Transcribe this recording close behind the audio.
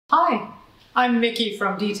Hi, I'm Mickey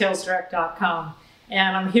from detailsdirect.com,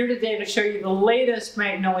 and I'm here today to show you the latest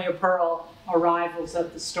Magnolia Pearl arrivals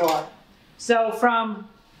at the store. So from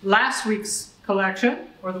last week's collection,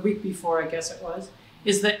 or the week before I guess it was,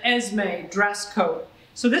 is the Esme dress coat.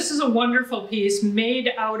 So this is a wonderful piece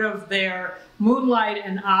made out of their Moonlight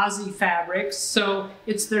and Aussie fabrics. So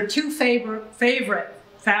it's their two favorite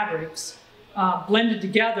fabrics blended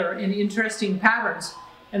together in interesting patterns.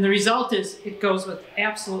 And the result is it goes with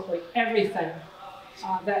absolutely everything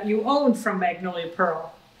that you own from Magnolia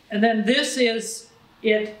Pearl. And then this is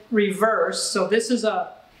it reversed. So this is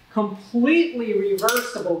a completely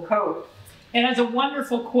reversible coat. It has a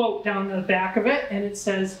wonderful quote down the back of it, and it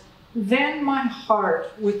says, "Then my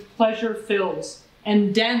heart with pleasure fills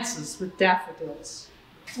and dances with daffodils."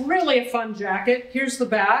 Really a fun jacket. Here's the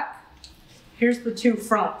back. Here's the two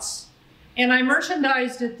fronts. And I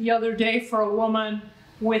merchandised it the other day for a woman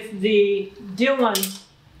with the Dylan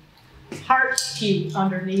heart key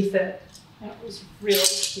underneath it. That was really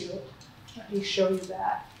cute. Let me show you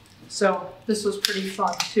that. So this was pretty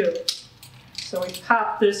fun too. So we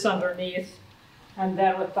popped this underneath, and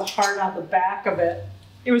then with the heart on the back of it,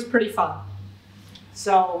 it was pretty fun.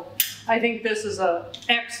 So I think this is an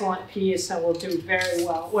excellent piece and will do very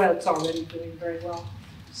well. Well, it's already doing very well.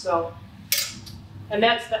 So, and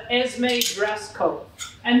that's the Esme dress coat.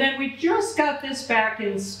 And then we just got this back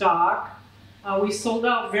in stock. We sold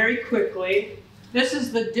out very quickly. This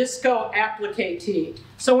is the Disco Applique tee.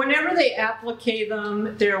 So whenever they applique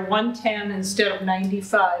them, they're 110 instead of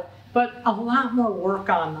 95, but a lot more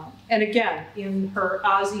work on them. And again, in her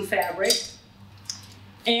Aussie fabric.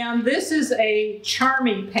 And this is a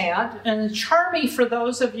Charmy pant. And Charmy, for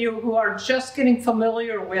those of you who are just getting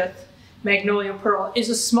familiar with Magnolia Pearl, is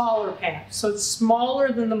a smaller pant. So it's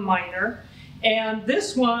smaller than the minor. And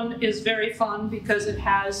this one is very fun because it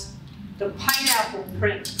has the pineapple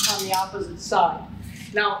print on the opposite side.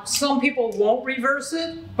 Now, some people won't reverse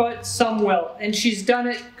it, but some will. And she's done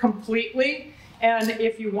it completely. And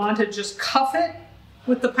if you want to just cuff it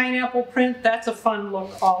with the pineapple print, that's a fun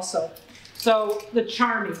look also. So the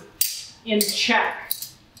Charmy in check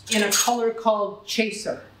in a color called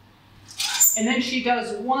Chaser. And then she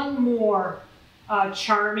does one more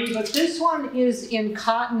Charmy, but this one is in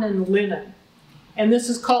cotton and linen. And this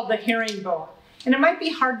is called the herringbone. And it might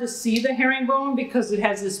be hard to see the herringbone because it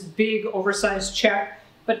has this big oversized check,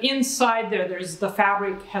 but inside there's the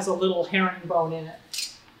fabric has a little herringbone in it.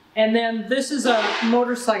 And then this is a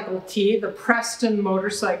motorcycle tee, the Preston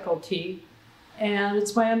motorcycle tee. And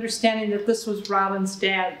it's my understanding that this was Robin's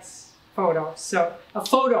dad's photo. So a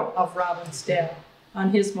photo of Robin's dad on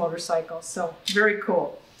his motorcycle. So very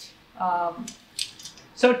cool.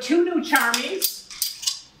 So two new Charmies.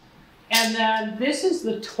 And then this is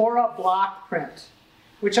the Tora block print,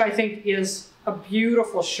 which I think is a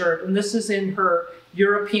beautiful shirt. And this is in her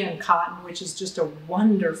European cotton, which is just a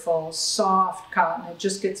wonderful, soft cotton. It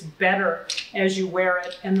just gets better as you wear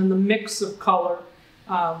it. And then the mix of color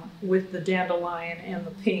with the dandelion and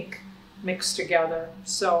the pink mixed together.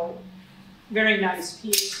 So very nice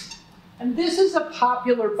piece. And this is a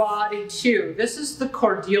popular body too. This is the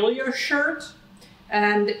Cordelia shirt.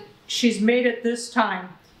 And she's made it this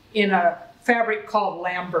time in a fabric called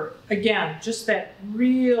Lambert. Again, just that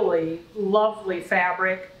really lovely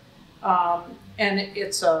fabric. And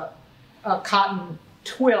it's a cotton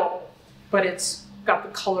twill, but it's got the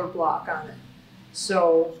color block on it.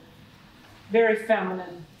 So very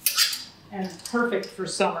feminine and perfect for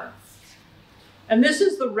summer. And this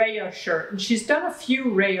is the Rhea shirt. And she's done a few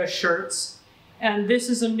Rhea shirts. And this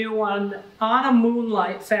is a new one on a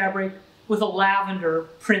moonlight fabric with a lavender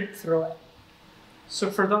print through it. So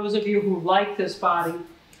for those of you who like this body,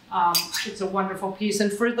 it's a wonderful piece. And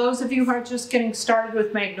for those of you who are just getting started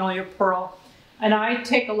with Magnolia Pearl, and I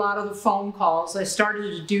take a lot of the phone calls, I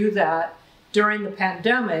started to do that during the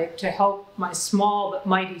pandemic to help my small but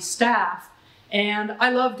mighty staff. And I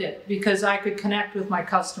loved it because I could connect with my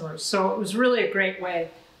customers. So it was really a great way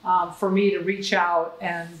for me to reach out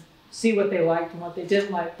and see what they liked and what they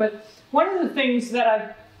didn't like. But one of the things that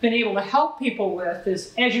I've been able to help people with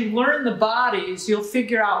is as you learn the bodies, you'll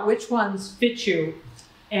figure out which ones fit you,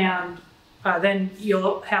 and then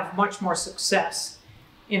you'll have much more success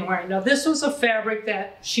in wearing. Now this was a fabric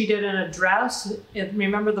that she did in a dress.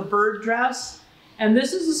 Remember the bird dress? And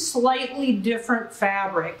this is a slightly different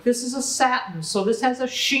fabric. This is a satin, so this has a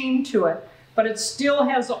sheen to it, but it still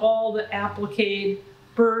has all the applique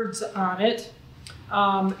birds on it.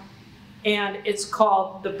 And it's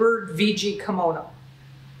called the Bird VG Kimono.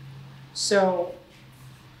 So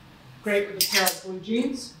great with a pair of blue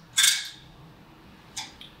jeans.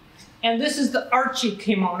 And this is the Archie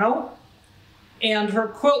kimono. And her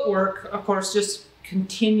quilt work, of course, just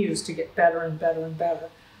continues to get better and better and better.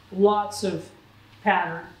 Lots of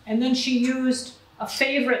pattern. And then she used a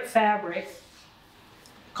favorite fabric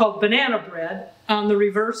called banana bread on the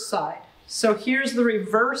reverse side. So here's the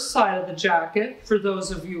reverse side of the jacket for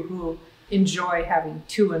those of you who enjoy having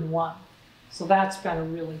 2-in-1. So that's been a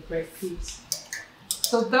really great piece.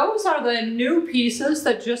 So those are the new pieces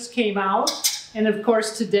that just came out. And of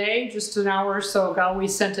course today, just an hour or so ago, we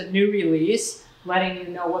sent a new release letting you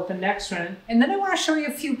know what the next one. And then I want to show you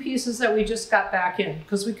a few pieces that we just got back in,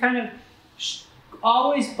 because we kind of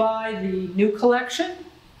always buy the new collection,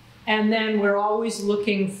 and then we're always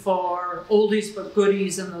looking for oldies but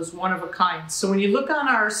goodies and those one-of-a-kinds. So when you look on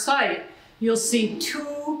our site, you'll see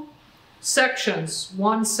 2 sections.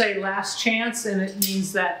 One say last chance, and it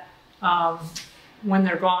means that when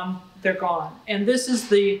they're gone, they're gone. And this is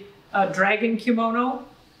the dragon kimono,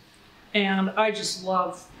 and I just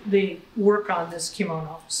love the work on this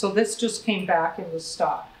kimono. So this just came back in the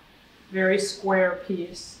stock. Very square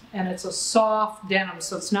piece, and it's a soft denim,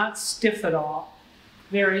 so it's not stiff at all.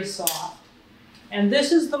 Very soft. And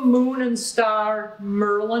this is the Moon and Star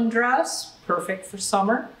Merlin dress, perfect for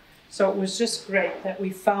summer. So it was just great that we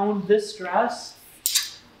found this dress.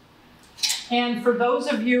 And for those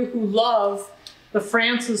of you who love the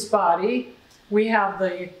Frances body, we have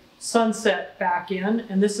the sunset back in,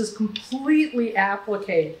 and this is completely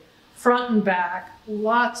appliqué, front and back,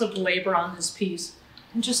 lots of labor on this piece,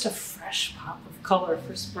 and just a fresh pop of color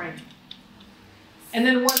for spring. And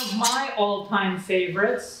then one of my all-time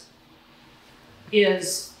favorites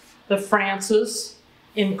is the Frances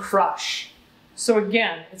in Crush. So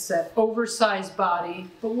again, it's that oversized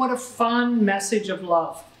body, but what a fun message of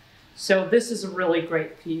love. So this is a really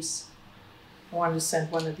great piece. I wanted to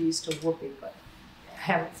send one of these to Whoopi, but I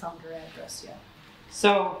haven't found her address yet.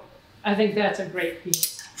 So I think that's a great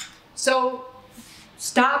piece. So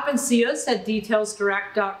stop and see us at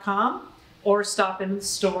detailsdirect.com, or stop in the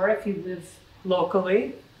store if you live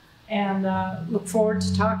locally, and look forward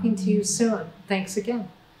to talking to you soon. Thanks again.